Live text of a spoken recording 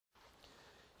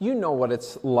You know what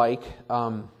it's like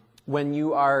when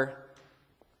you are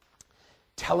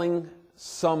telling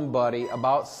somebody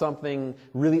about something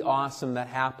really awesome that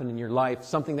happened in your life,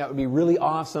 something that would be really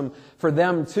awesome for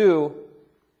them too,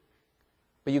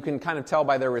 but you can kind of tell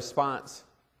by their response,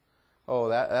 oh,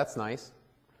 that's nice.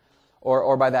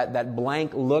 Or by that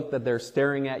blank look that they're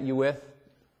staring at you with,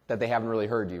 that they haven't really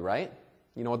heard you, right?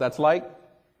 You know what that's like?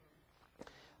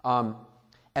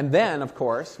 And then, of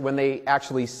course, when they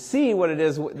actually see what it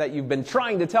is that you've been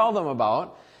trying to tell them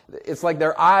about, it's like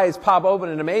their eyes pop open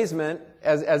in amazement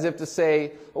as if to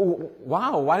say, oh,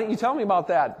 wow, why didn't you tell me about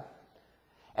that?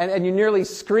 And you're nearly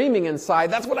screaming inside,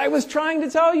 that's what I was trying to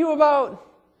tell you about.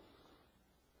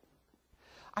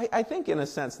 I think, in a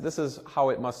sense, this is how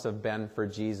it must have been for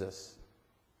Jesus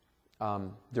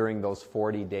during those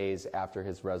 40 days after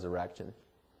his resurrection.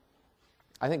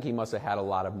 I think he must have had a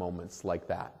lot of moments like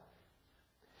that,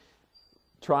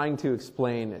 trying to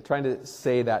explain, trying to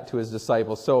say that to his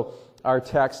disciples. So our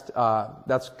text,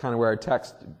 that's kind of where our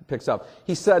text picks up.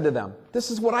 He said to them,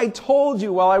 this is what I told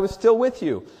you while I was still with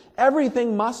you.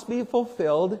 Everything must be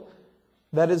fulfilled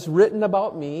that is written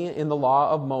about me in the law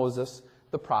of Moses,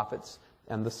 the prophets,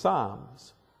 and the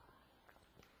Psalms.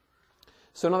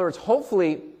 So in other words,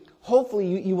 hopefully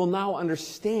you will now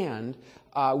understand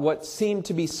what seemed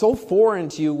to be so foreign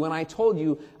to you when I told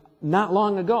you not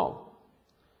long ago.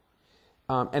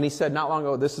 And he said not long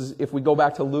ago, this is, if we go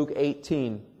back to Luke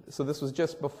 18, so this was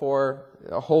just before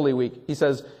Holy Week, he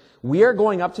says, we are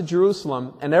going up to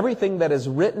Jerusalem, and everything that is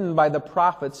written by the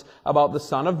prophets about the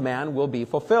Son of Man will be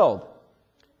fulfilled.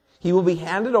 He will be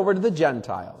handed over to the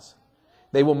Gentiles.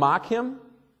 They will mock him,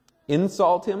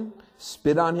 insult him,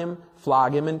 spit on him,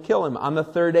 flog him, and kill him. On the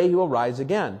third day he will rise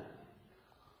again.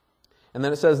 And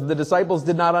then it says, the disciples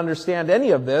did not understand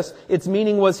any of this. Its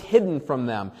meaning was hidden from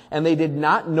them, and they did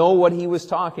not know what he was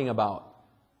talking about.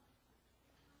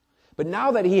 But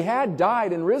now that he had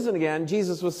died and risen again,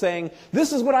 Jesus was saying,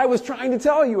 this is what I was trying to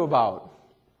tell you about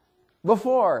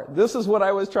before. This is what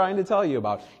I was trying to tell you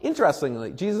about.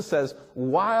 Interestingly, Jesus says,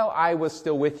 while I was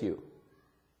still with you.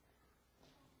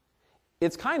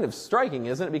 It's kind of striking,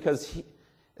 isn't it? Because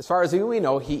as far as we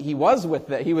know, he was with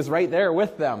them. He was right there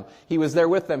with them. He was there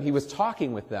with them. He was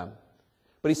talking with them.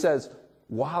 But he says,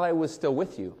 while I was still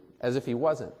with you, as if he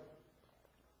wasn't.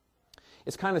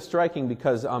 It's kind of striking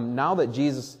because now that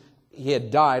he had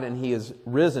died and he is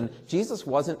risen, Jesus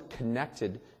wasn't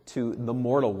connected to the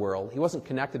mortal world. He wasn't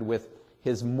connected with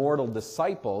his mortal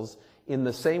disciples in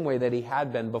the same way that he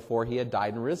had been before he had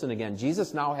died and risen again.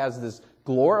 Jesus now has this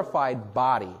glorified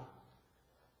body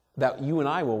that you and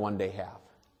I will one day have.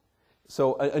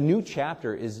 So a new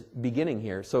chapter is beginning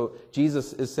here. So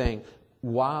Jesus is saying,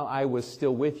 while I was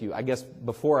still with you, I guess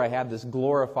before I had this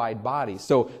glorified body.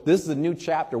 So this is a new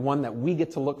chapter, one that we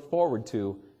get to look forward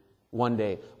to one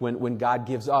day when God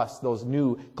gives us those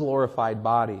new glorified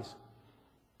bodies.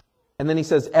 And then he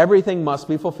says, everything must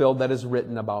be fulfilled that is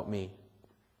written about me.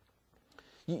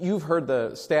 You've heard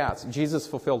the stats. Jesus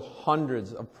fulfilled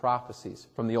hundreds of prophecies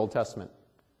from the Old Testament.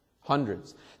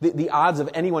 Hundreds. The odds of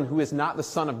anyone who is not the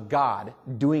Son of God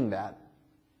doing that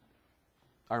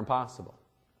are impossible.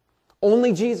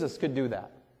 Only Jesus could do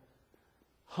that.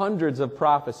 Hundreds of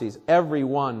prophecies, every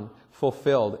one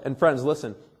fulfilled. And friends,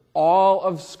 listen, all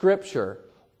of Scripture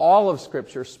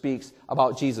speaks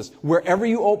about Jesus. Wherever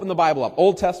you open the Bible up,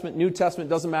 Old Testament, New Testament,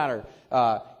 doesn't matter.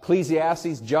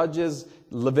 Ecclesiastes, Judges,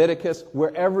 Leviticus,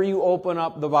 wherever you open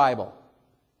up the Bible,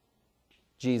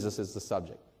 Jesus is the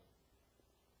subject.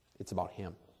 It's about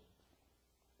him.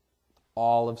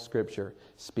 All of Scripture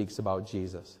speaks about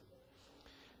Jesus.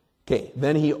 Okay,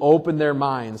 then he opened their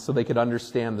minds so they could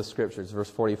understand the Scriptures.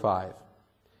 Verse 45.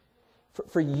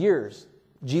 For years,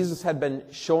 Jesus had been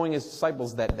showing his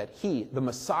disciples that he, the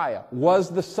Messiah, was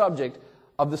the subject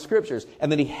of the Scriptures,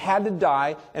 and that he had to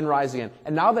die and rise again.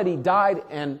 And now that he died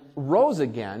and rose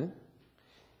again,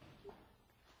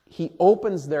 he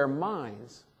opens their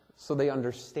minds so they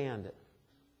understand it.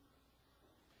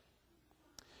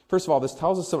 First of all, this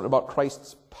tells us something about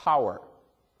Christ's power.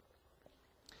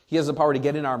 He has the power to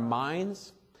get in our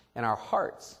minds and our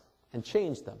hearts and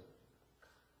change them.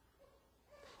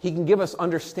 He can give us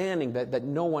understanding that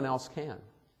no one else can.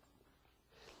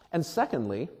 And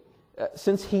secondly,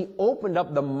 since he opened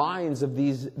up the minds of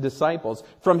these disciples,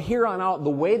 from here on out, the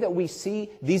way that we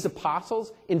see these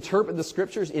apostles interpret the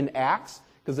Scriptures in Acts,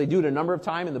 because they do it a number of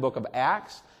times in the book of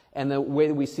Acts, and the way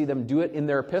that we see them do it in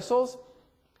their epistles,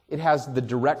 it has the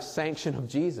direct sanction of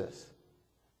Jesus.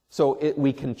 So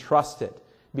we can trust it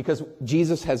because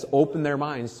Jesus has opened their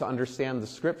minds to understand the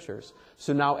Scriptures.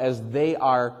 So now as they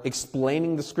are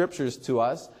explaining the Scriptures to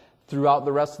us throughout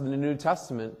the rest of the New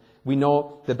Testament, We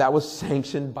know that that was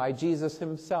sanctioned by Jesus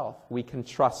himself. We can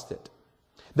trust it.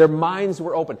 Their minds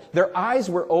were open. Their eyes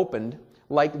were opened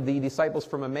like the disciples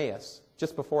from Emmaus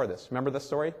just before this. Remember this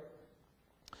story?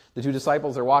 The two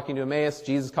disciples are walking to Emmaus.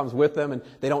 Jesus comes with them, and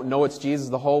they don't know it's Jesus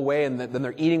the whole way, and then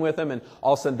they're eating with him, and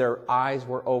all of a sudden their eyes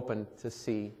were open to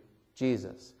see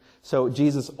Jesus. So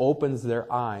Jesus opens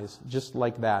their eyes just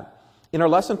like that. In our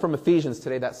lesson from Ephesians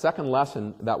today, that second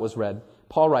lesson that was read,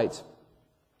 Paul writes,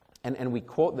 and we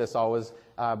quote this always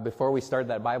before we start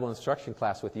that Bible instruction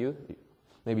class with you.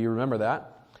 Maybe you remember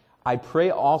that. I pray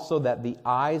also that the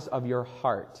eyes of your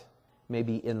heart may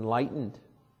be enlightened,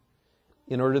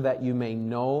 in order that you may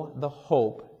know the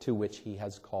hope to which he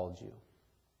has called you.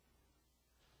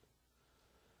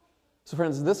 So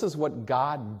friends, this is what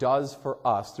God does for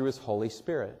us through his Holy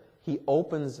Spirit. He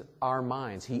opens our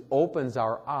minds. He opens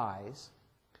our eyes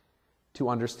to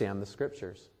understand the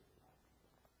Scriptures.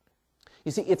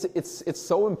 You see, it's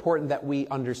so important that we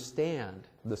understand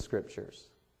the Scriptures.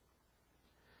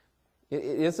 It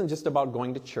isn't just about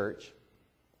going to church.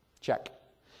 Check.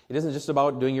 It isn't just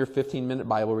about doing your 15-minute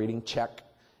Bible reading. Check.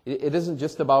 It isn't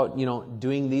just about,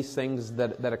 doing these things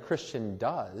that a Christian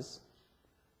does.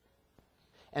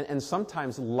 And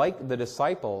sometimes, like the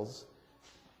disciples,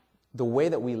 the way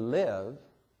that we live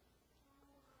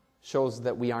shows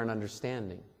that we aren't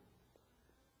understanding.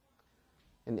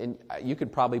 And you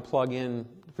could probably plug in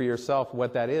for yourself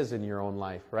what that is in your own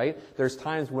life, right? There's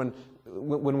times when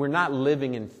we're not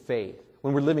living in faith,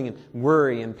 when we're living in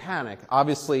worry and panic.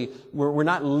 Obviously, we're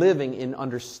not living in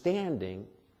understanding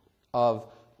of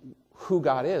who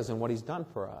God is and what he's done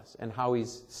for us and how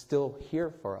he's still here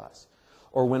for us.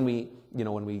 Or when we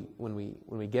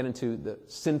get into the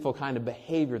sinful kind of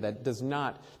behavior that does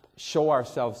not show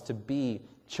ourselves to be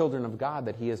children of God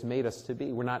that he has made us to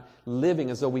be. We're not living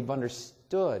as though we've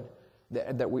understood,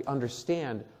 that we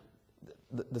understand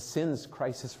the sins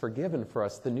Christ has forgiven for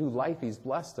us, the new life he's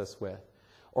blessed us with.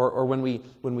 Or when we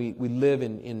live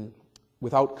in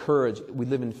without courage, we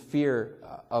live in fear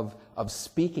of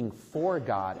speaking for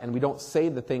God, and we don't say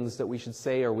the things that we should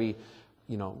say, or we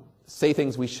say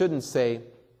things we shouldn't say.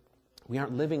 We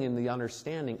aren't living in the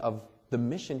understanding of the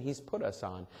mission he's put us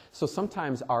on. So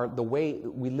sometimes the way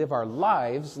we live our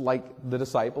lives, like the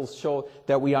disciples, show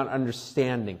that we aren't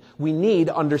understanding. We need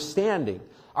understanding.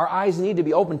 Our eyes need to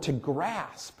be open to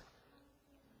grasp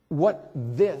what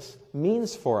this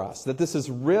means for us, that this is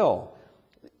real.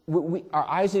 Our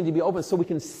eyes need to be open so we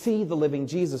can see the living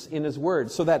Jesus in his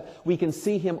word, so that we can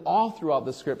see him all throughout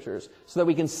the scriptures, so that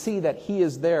we can see that he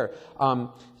is there.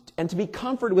 And to be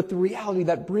comforted with the reality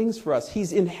that brings for us.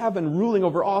 He's in heaven ruling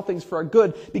over all things for our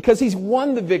good because he's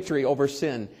won the victory over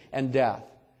sin and death.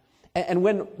 And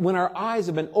when our eyes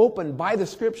have been opened by the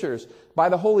Scriptures, by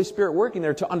the Holy Spirit working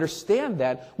there to understand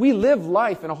that, we live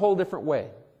life in a whole different way.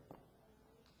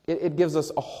 It gives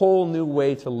us a whole new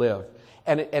way to live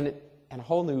and a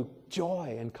whole new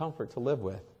joy and comfort to live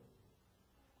with.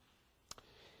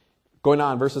 Going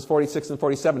on, verses 46 and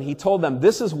 47, he told them,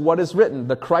 "This is what is written,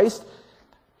 the Christ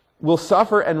will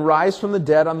suffer and rise from the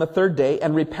dead on the third day,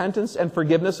 and repentance and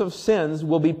forgiveness of sins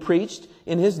will be preached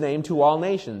in his name to all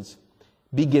nations,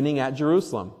 beginning at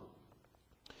Jerusalem."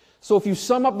 So if you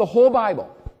sum up the whole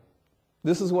Bible,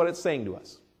 this is what it's saying to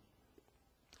us.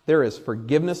 There is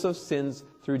forgiveness of sins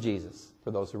through Jesus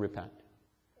for those who repent.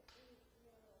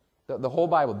 The whole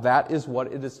Bible, that is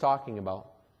what it is talking about.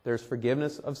 There's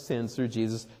forgiveness of sins through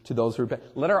Jesus to those who repent.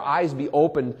 Let our eyes be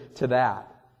open to that.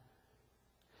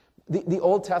 The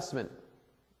Old Testament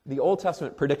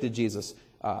predicted Jesus'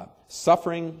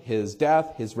 suffering, his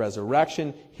death, his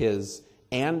resurrection,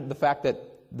 and the fact that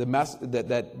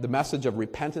the message of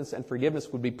repentance and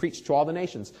forgiveness would be preached to all the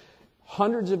nations.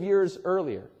 Hundreds of years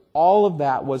earlier, all of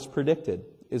that was predicted,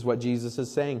 is what Jesus is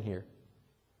saying here.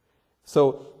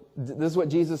 So this is what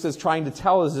Jesus is trying to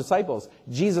tell his disciples.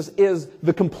 Jesus is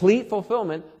the complete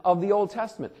fulfillment of the Old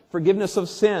Testament. Forgiveness of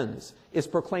sins is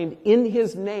proclaimed in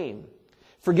his name.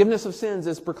 Forgiveness of sins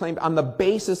is proclaimed on the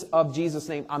basis of Jesus'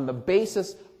 name, on the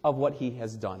basis of what he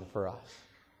has done for us.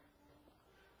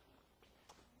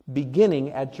 Beginning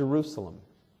at Jerusalem.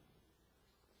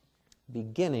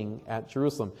 Beginning at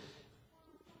Jerusalem.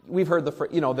 We've heard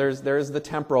there's the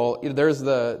temporal, there's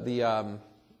the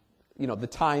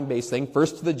time-based thing.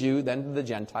 First to the Jew, then to the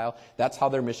Gentile. That's how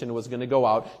their mission was going to go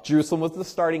out. Jerusalem was the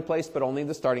starting place, but only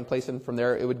the starting place, and from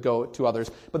there it would go to others.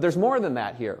 But there's more than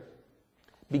that here.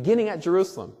 Beginning at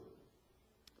Jerusalem.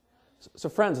 So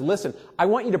friends, listen. I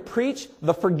want you to preach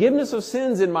the forgiveness of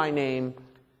sins in my name,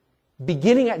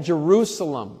 beginning at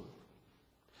Jerusalem.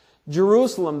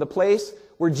 Jerusalem, the place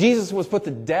where Jesus was put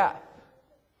to death.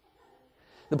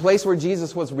 The place where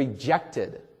Jesus was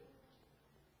rejected.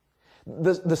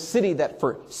 The city that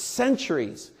for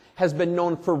centuries has been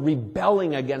known for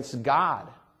rebelling against God.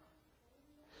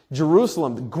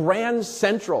 Jerusalem, the grand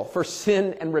central for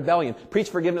sin and rebellion. Preach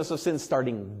forgiveness of sins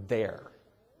starting there.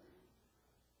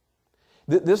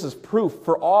 This is proof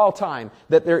for all time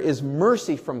that there is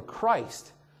mercy from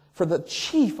Christ for the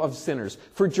chief of sinners,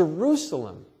 for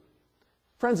Jerusalem.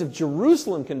 Friends, if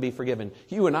Jerusalem can be forgiven,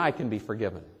 you and I can be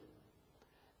forgiven.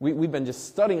 We've been just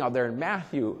studying out there in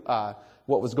Matthew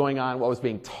what was going on, what was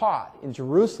being taught in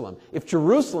Jerusalem. If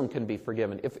Jerusalem can be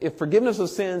forgiven, if forgiveness of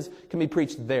sins can be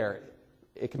preached there,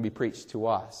 it can be preached to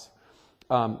us.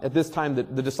 At this time, the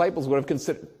disciples would have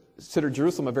considered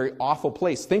Jerusalem a very awful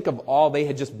place. Think of all they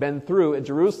had just been through at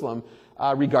Jerusalem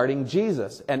regarding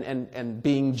Jesus and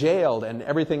being jailed and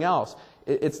everything else.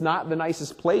 It's not the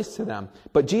nicest place to them.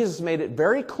 But Jesus made it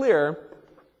very clear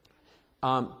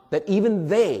that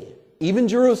even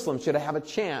Jerusalem should have a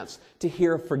chance to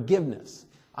hear forgiveness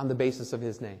on the basis of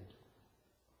his name.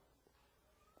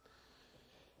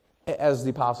 As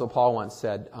the Apostle Paul once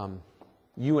said,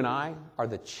 you and I are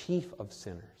the chief of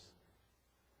sinners.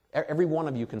 Every one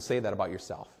of you can say that about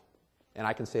yourself. And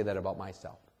I can say that about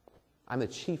myself. I'm the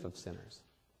chief of sinners.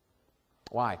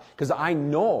 Why? Because I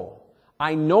know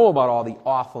about all the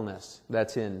awfulness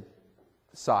that's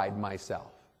inside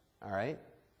myself. All right?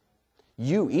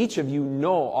 Each of you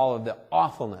know all of the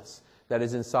awfulness that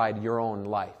is inside your own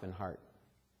life and heart.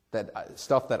 That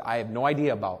stuff that I have no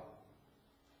idea about.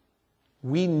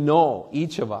 We know,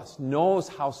 each of us knows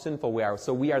how sinful we are.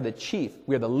 So we are the chief,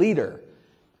 we are the leader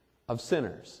of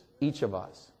sinners, each of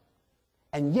us.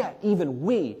 And yet, even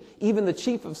the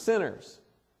chief of sinners,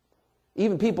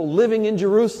 even people living in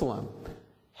Jerusalem,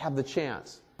 have the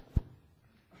chance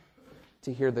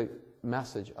to hear the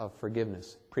message of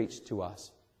forgiveness preached to us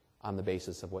on the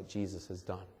basis of what Jesus has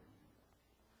done.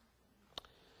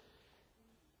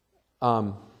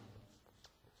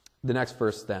 The next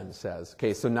verse then says,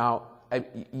 okay, so now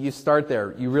you start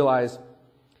there. You realize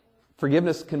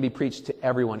forgiveness can be preached to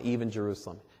everyone, even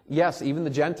Jerusalem. Yes, even the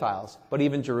Gentiles, but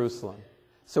even Jerusalem.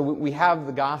 So we have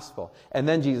the gospel. And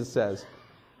then Jesus says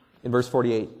in verse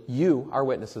 48, you are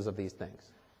witnesses of these things.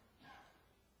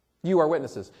 You are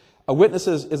witnesses. A witness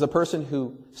is a person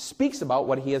who speaks about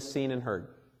what he has seen and heard.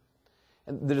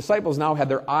 And the disciples now had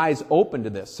their eyes open to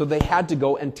this, so they had to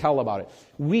go and tell about it.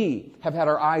 We have had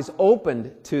our eyes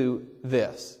opened to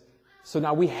this, so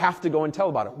now we have to go and tell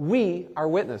about it. We are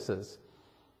witnesses.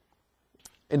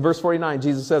 In verse 49,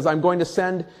 Jesus says, I'm going to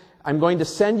send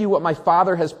you what my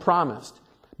Father has promised,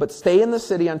 but stay in the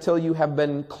city until you have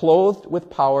been clothed with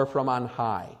power from on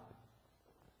high.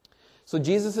 So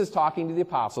Jesus is talking to the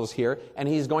apostles here, and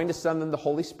he's going to send them the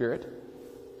Holy Spirit,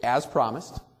 as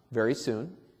promised, very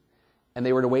soon. And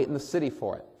they were to wait in the city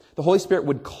for it. The Holy Spirit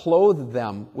would clothe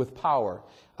them with power.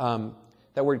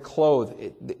 That word clothed,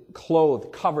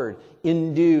 covered,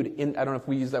 endued, I don't know if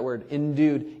we use that word,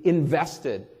 endued,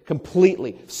 invested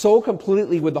completely. So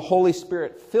completely would the Holy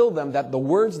Spirit fill them that the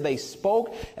words they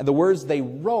spoke and the words they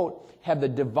wrote had the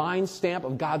divine stamp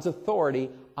of God's authority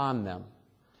on them.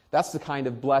 That's the kind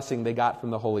of blessing they got from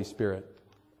the Holy Spirit.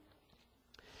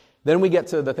 Then we get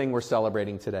to the thing we're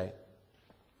celebrating today.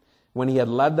 When he had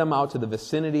led them out to the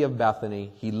vicinity of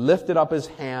Bethany, he lifted up his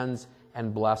hands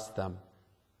and blessed them.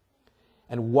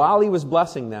 And while he was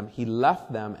blessing them, he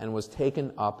left them and was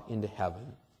taken up into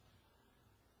heaven.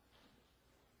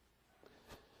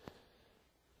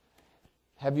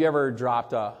 Have you ever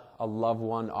dropped a loved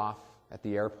one off at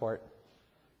the airport?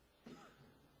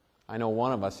 I know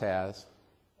one of us has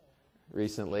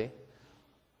recently.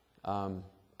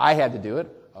 I had to do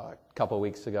it a couple of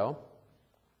weeks ago.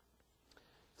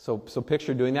 So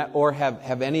picture doing that. Or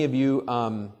have any of you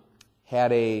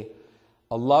had a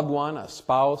loved one, a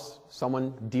spouse,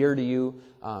 someone dear to you,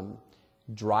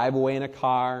 drive away in a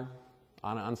car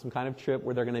on some kind of trip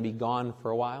where they're going to be gone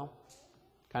for a while?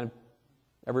 Kind of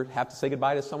ever have to say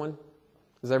goodbye to someone?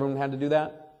 Has everyone had to do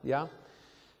that? Yeah?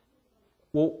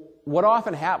 Well, what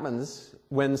often happens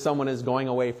when someone is going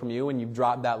away from you and you've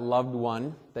dropped that loved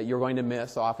one that you're going to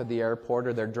miss off at the airport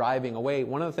or they're driving away,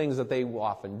 one of the things that they will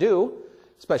often do,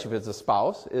 especially if it's a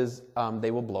spouse, is they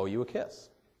will blow you a kiss.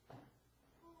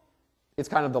 It's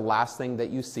kind of the last thing that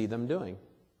you see them doing.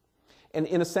 And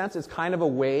in a sense, it's kind of a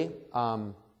way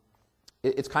for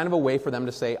them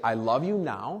to say, I love you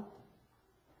now,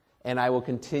 and I will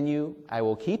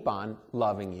keep on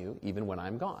loving you even when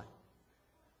I'm gone,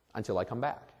 until I come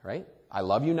back, right? I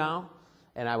love you now,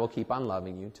 and I will keep on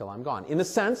loving you till I'm gone. In a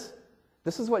sense,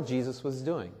 this is what Jesus was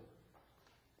doing.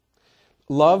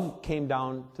 Love came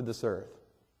down to this earth.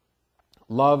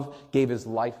 Love gave his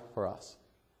life for us.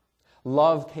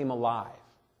 Love came alive.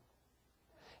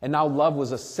 And now love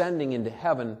was ascending into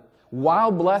heaven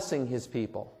while blessing his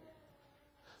people.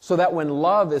 So that when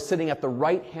love is sitting at the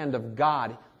right hand of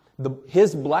God,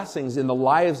 his blessings in the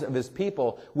lives of his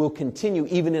people will continue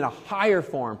even in a higher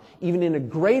form, even in a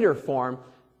greater form,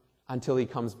 until he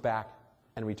comes back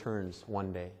and returns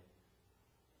one day.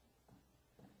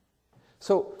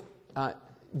 So,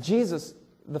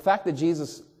 the fact that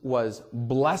Jesus was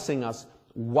blessing us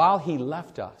while he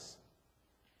left us,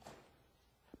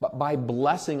 but by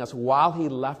blessing us while he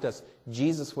left us,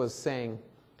 Jesus was saying,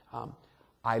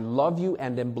 I love you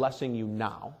and am blessing you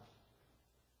now.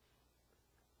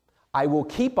 I will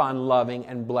keep on loving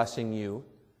and blessing you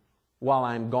while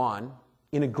I'm gone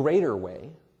in a greater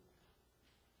way.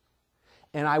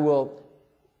 And I will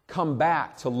come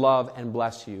back to love and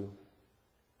bless you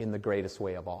in the greatest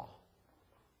way of all.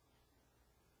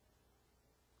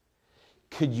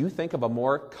 Could you think of a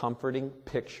more comforting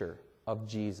picture of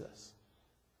Jesus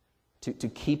to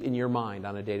keep in your mind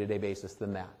on a day-to-day basis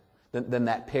than that? Than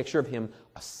that picture of him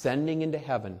ascending into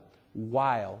heaven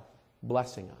while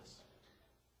blessing us.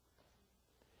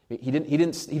 He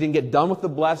didn't get done with the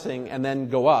blessing and then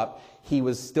go up. He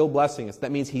was still blessing us.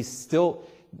 That means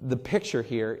the picture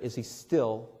here is he's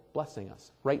still blessing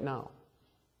us right now.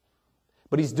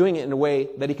 But he's doing it in a way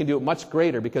that he can do it much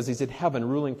greater because he's in heaven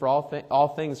ruling for all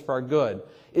things for our good.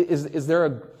 Is there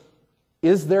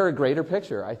a greater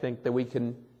picture, I think, that we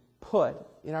can put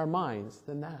in our minds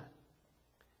than that?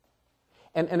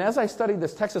 And as I studied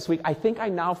this text this week, I think I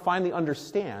now finally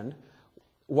understand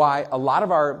why a lot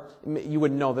of you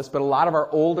wouldn't know this, but a lot of our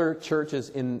older churches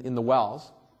in the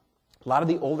Wells, a lot of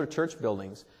the older church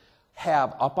buildings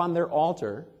have up on their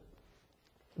altar,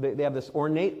 they have this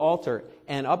ornate altar,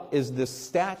 and up is this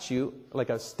statue, like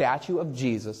a statue of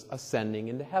Jesus ascending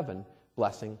into heaven,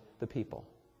 blessing the people.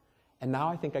 And now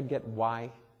I think I get why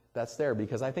that's there,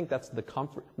 because I think that's the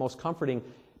most comforting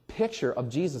picture of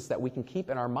Jesus that we can keep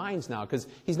in our minds now, because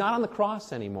he's not on the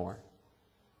cross anymore.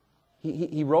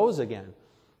 He rose again.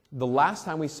 The last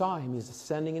time we saw him, he's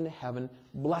ascending into heaven,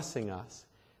 blessing us.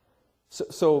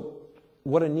 So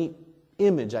what a neat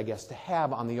image, I guess, to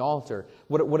have on the altar.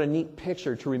 What a neat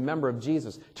picture to remember of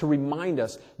Jesus, to remind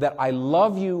us that I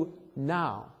love you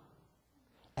now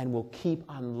and will keep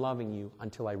on loving you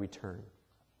until I return.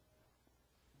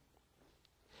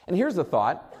 And here's the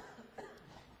thought.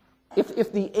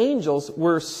 If the angels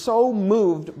were so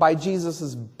moved by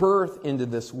Jesus' birth into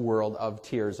this world of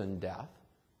tears and death,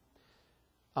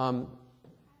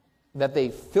 that they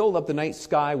filled up the night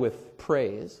sky with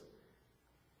praise,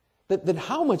 then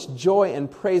how much joy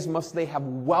and praise must they have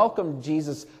welcomed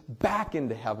Jesus back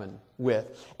into heaven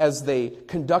with as they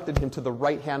conducted him to the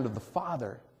right hand of the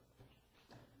Father?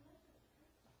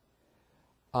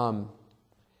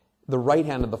 The right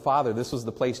hand of the Father, this was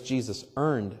the place Jesus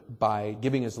earned by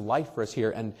giving his life for us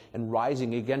here and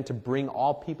rising again to bring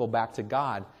all people back to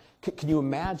God. Can you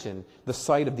imagine the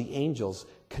sight of the angels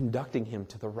conducting him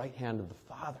to the right hand of the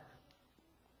Father?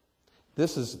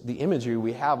 This is the imagery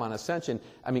we have on Ascension.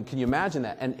 I mean, can you imagine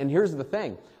that? And here's the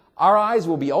thing. Our eyes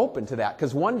will be open to that,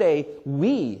 because one day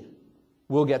we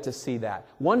will get to see that.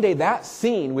 One day that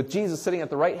scene with Jesus sitting at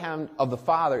the right hand of the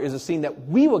Father is a scene that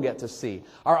we will get to see.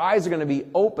 Our eyes are going to be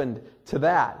opened to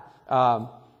that.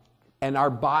 And our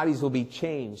bodies will be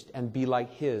changed and be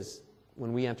like his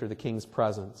when we enter the King's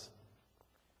presence.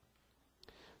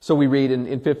 So we read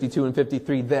in 52 and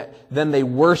 53 that then they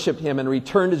worshiped him and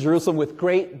returned to Jerusalem with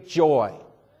great joy.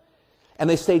 And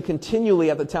they stayed continually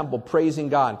at the temple praising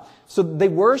God. So they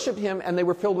worshiped him and they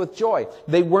were filled with joy.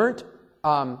 They weren't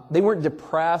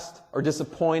depressed or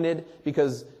disappointed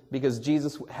because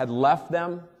Jesus had left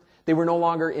them. They were no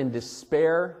longer in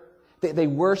despair. They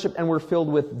worshiped and were filled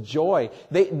with joy.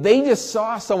 They just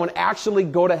saw someone actually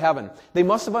go to heaven. They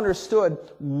must have understood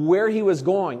where he was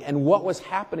going and what was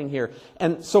happening here.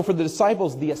 And so for the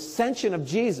disciples, the ascension of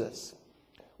Jesus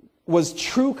was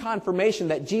true confirmation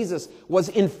that Jesus was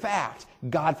in fact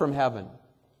God from heaven.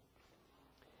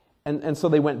 And so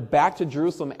they went back to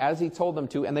Jerusalem as he told them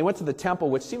to, and they went to the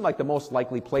temple, which seemed like the most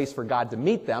likely place for God to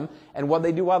meet them. And what did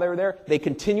they do while they were there? They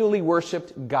continually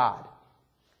worshiped God.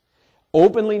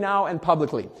 Openly now and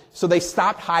publicly. So they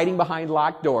stopped hiding behind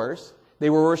locked doors. They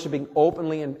were worshiping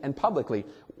openly and publicly.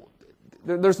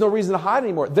 There's no reason to hide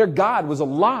anymore. Their God was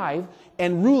alive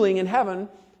and ruling in heaven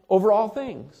over all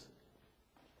things.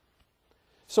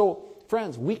 So,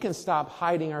 friends, we can stop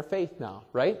hiding our faith now,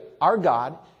 right? Our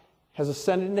God has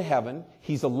ascended into heaven.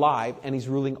 He's alive and he's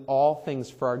ruling all things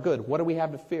for our good. What do we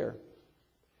have to fear?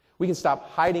 We can stop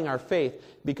hiding our faith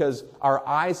because our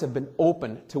eyes have been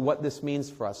opened to what this means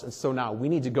for us. And so now we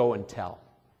need to go and tell.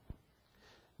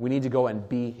 We need to go and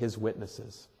be his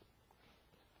witnesses.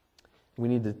 We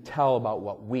need to tell about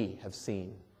what we have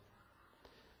seen.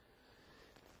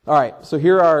 All right, so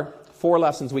here are 4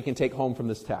 lessons we can take home from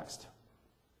this text.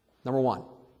 Number 1,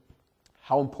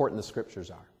 how important the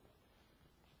Scriptures are.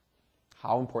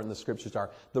 How important the Scriptures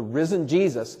are. The risen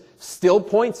Jesus still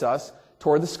points us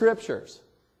toward the Scriptures.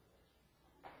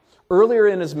 Earlier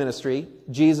in his ministry,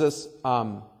 Jesus,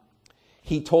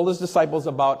 he told his disciples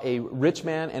about a rich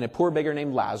man and a poor beggar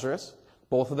named Lazarus.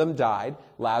 Both of them died.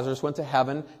 Lazarus went to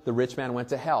heaven. The rich man went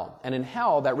to hell. And in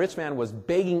hell, that rich man was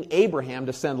begging Abraham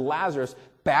to send Lazarus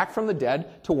back from the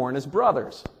dead to warn his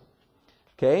brothers.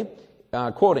 Okay?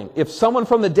 Quoting, "If someone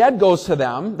from the dead goes to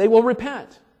them, they will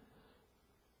repent."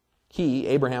 He,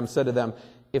 Abraham, said to them,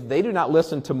 "If they do not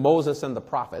listen to Moses and the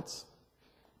prophets,"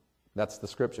 that's the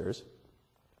Scriptures,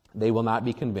 "they will not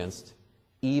be convinced,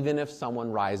 even if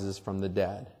someone rises from the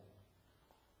dead."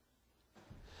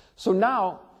 So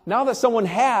now that someone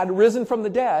had risen from the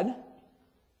dead,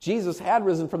 Jesus had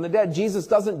risen from the dead, Jesus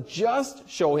doesn't just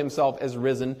show himself as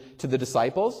risen to the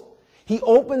disciples. He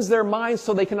opens their minds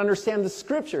so they can understand the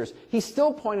Scriptures. He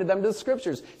still pointed them to the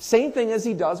Scriptures. Same thing as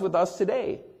he does with us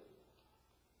today.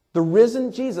 The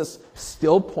risen Jesus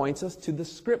still points us to the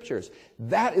Scriptures.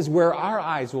 That is where our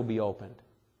eyes will be opened.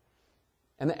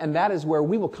 And that is where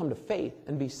we will come to faith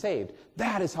and be saved.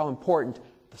 That is how important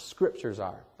the Scriptures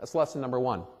are. That's lesson number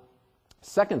 1.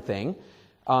 Second thing,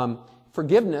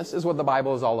 forgiveness is what the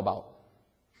Bible is all about.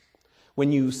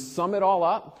 When you sum it all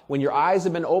up, when your eyes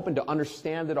have been opened to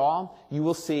understand it all, you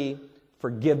will see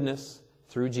forgiveness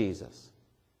through Jesus.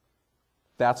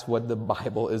 That's what the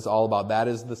Bible is all about. That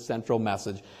is the central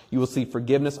message. You will see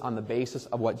forgiveness on the basis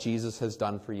of what Jesus has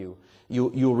done for you. You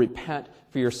will repent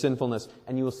for your sinfulness,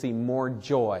 and you will see more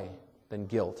joy than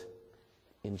guilt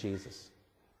in Jesus.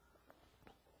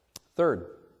 Third,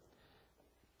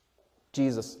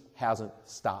 Jesus hasn't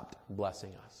stopped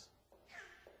blessing us.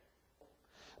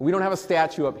 We don't have a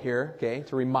statue up here, okay,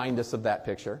 to remind us of that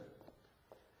picture.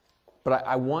 But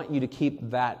I want you to keep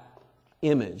that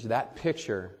image, that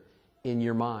picture, in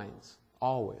your minds,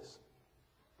 always.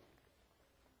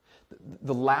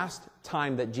 The last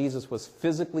time that Jesus was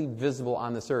physically visible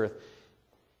on this earth,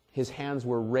 his hands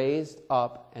were raised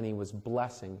up and he was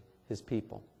blessing his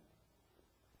people.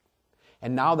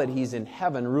 And now that he's in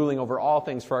heaven, ruling over all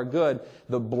things for our good,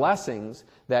 the blessings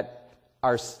that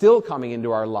are still coming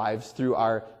into our lives through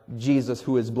our Jesus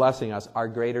who is blessing us are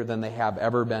greater than they have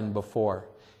ever been before.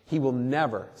 He will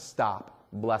never stop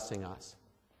blessing us.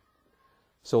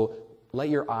 So let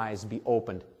your eyes be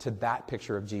opened to that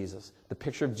picture of Jesus, the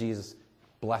picture of Jesus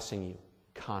blessing you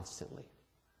constantly.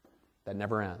 That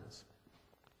never ends.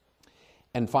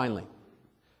 And finally,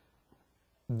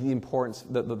 the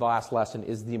last lesson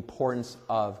is the importance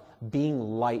of being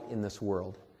light in this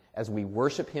world as we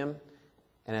worship him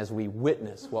and as we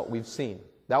witness what we've seen.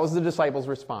 That was the disciples'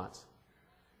 response.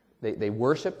 They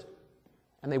worshiped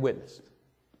and they witnessed.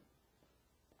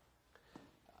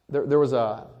 There was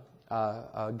a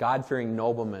God-fearing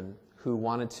nobleman who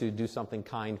wanted to do something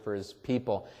kind for his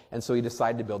people, and so he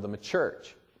decided to build them a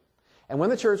church. And when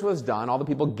the church was done, all the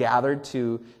people gathered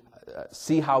to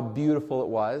see how beautiful it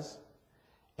was,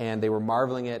 and they were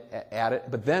marveling at it.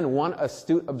 But then one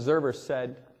astute observer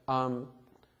said,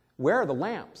 where are the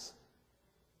lamps?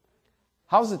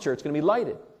 How's the church going to be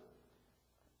lighted?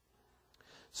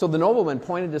 So the nobleman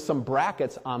pointed to some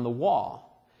brackets on the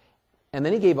wall, and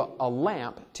then he gave a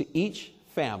lamp to each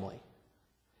family.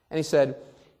 And he said,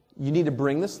 you need to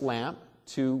bring this lamp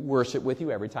to worship with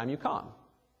you every time you come.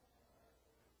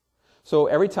 So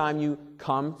every time you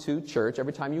come to church,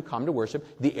 every time you come to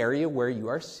worship, the area where you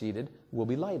are seated will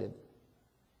be lighted.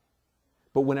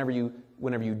 But whenever you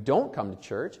don't come to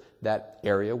church, that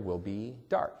area will be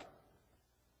dark.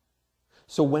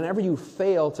 So whenever you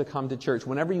fail to come to church,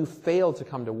 whenever you fail to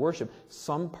come to worship,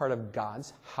 some part of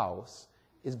God's house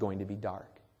is going to be dark.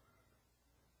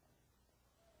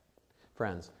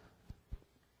 Friends,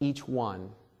 each one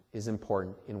is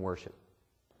important in worship.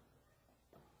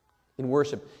 In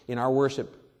worship, in our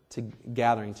worship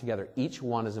gathering together, each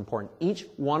one is important. Each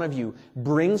one of you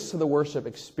brings to the worship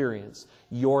experience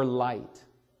your light,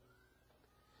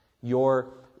 your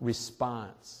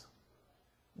response,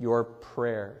 your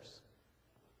prayers,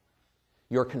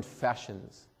 your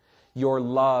confessions, your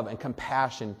love and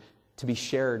compassion to be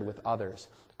shared with others.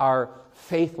 Our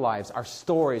faith lives, our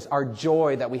stories, our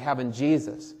joy that we have in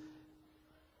Jesus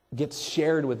gets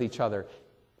shared with each other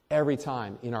every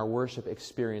time in our worship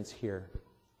experience here.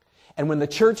 And when the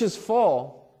church is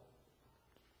full,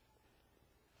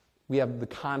 we have the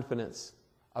confidence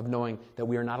of knowing that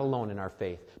we are not alone in our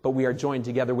faith, but we are joined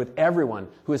together with everyone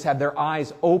who has had their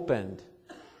eyes opened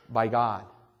by God.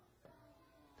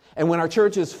 And when our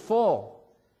church is full,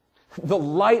 the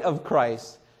light of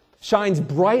Christ shines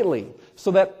brightly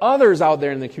so that others out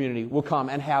there in the community will come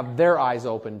and have their eyes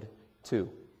opened too.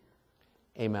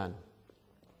 Amen.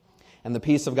 And the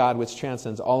peace of God which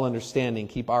transcends all understanding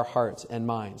keep our hearts and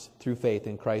minds through faith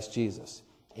in Christ Jesus.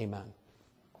 Amen.